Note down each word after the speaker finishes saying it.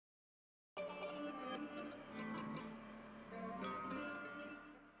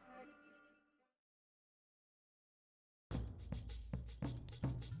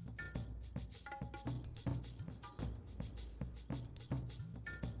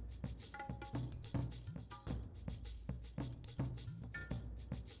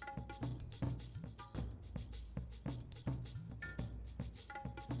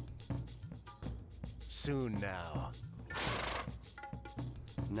soon now.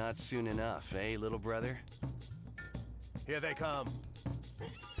 Not soon enough, eh, little brother? Here they come.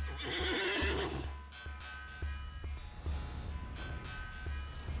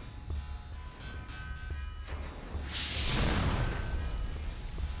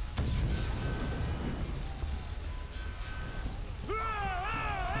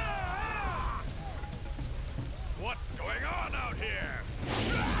 What's going on out here?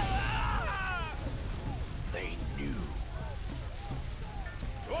 They knew.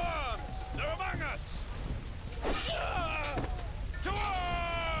 Dwarves! They're among us!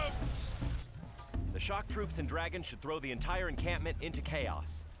 Dwarves! The shock troops and dragons should throw the entire encampment into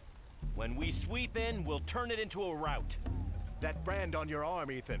chaos. When we sweep in, we'll turn it into a rout. That brand on your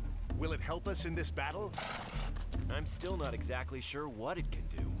arm, Ethan. Will it help us in this battle? I'm still not exactly sure what it can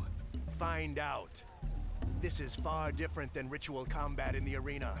do. Find out. This is far different than ritual combat in the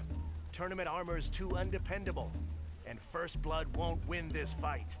arena. Tournament armor's too undependable, and First Blood won't win this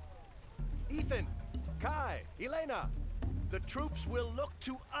fight. Ethan, Kai, Elena, the troops will look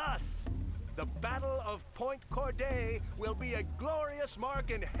to us. The Battle of Point Corday will be a glorious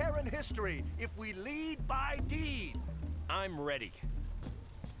mark in Heron history if we lead by deed. I'm ready.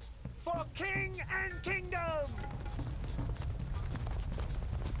 For King and Kingdom!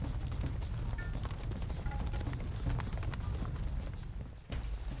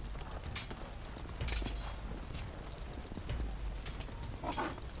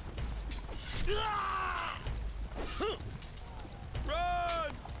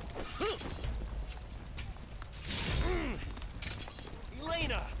 Run!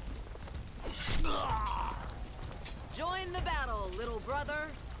 Elena! Join the battle, little brother.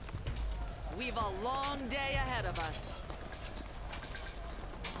 We've a long day ahead of us.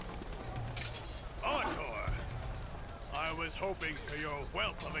 Arthur! I was hoping for your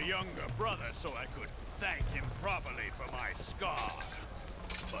whelp of a younger brother so I could thank him properly for my scar.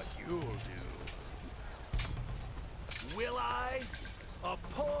 But you'll do. Will I? A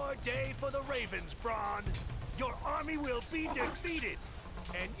poor day for the Ravens, Braun. Your army will be defeated,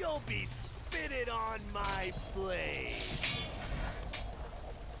 and you'll be spitted on my blade.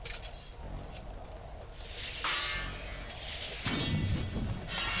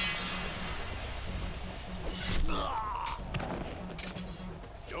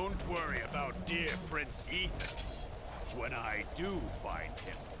 Don't worry about dear Prince Ethan when I do find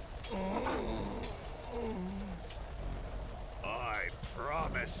him. I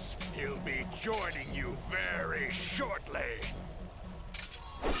promise he'll be joining you very shortly.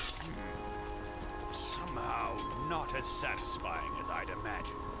 Somehow not as satisfying as I'd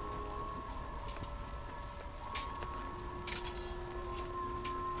imagined.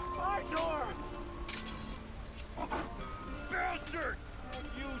 Arthur! Bastard!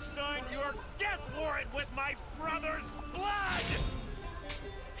 You signed your death warrant with my brother's blood!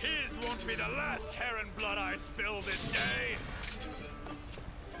 His won't be the last Heron blood I spill this day!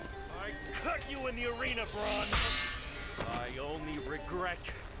 I cut you in the arena, Braun! I only regret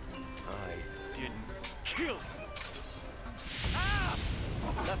I didn't kill you. Ah!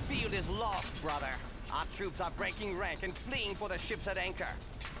 The field is lost, brother. Our troops are breaking rank and fleeing for the ships at anchor.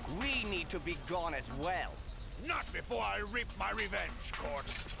 We need to be gone as well. Not before I reap my revenge, Court.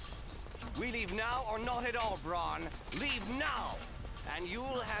 We leave now or not at all, Braun. Leave now, and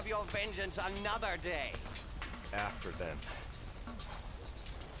you'll have your vengeance another day. After them.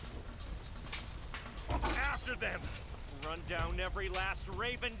 After them! Run down every last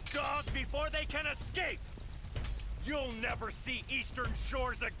Raven dog before they can escape! You'll never see Eastern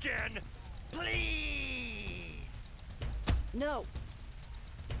Shores again! Please! No.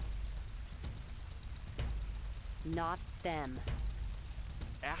 Not them.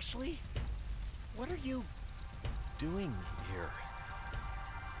 Ashley? What are you doing here?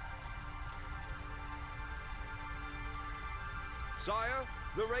 Sire,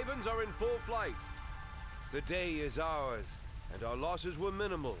 the Ravens are in full flight. The day is ours, and our losses were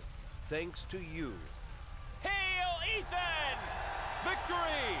minimal, thanks to you. Hail Ethan!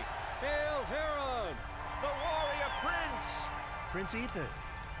 Victory! Hail Heron! The warrior prince! Prince Ethan.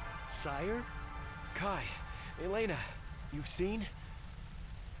 Sire? Kai, Elena, you've seen?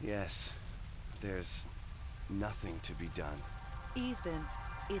 Yes, there's nothing to be done. Ethan,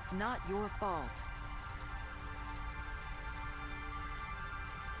 it's not your fault.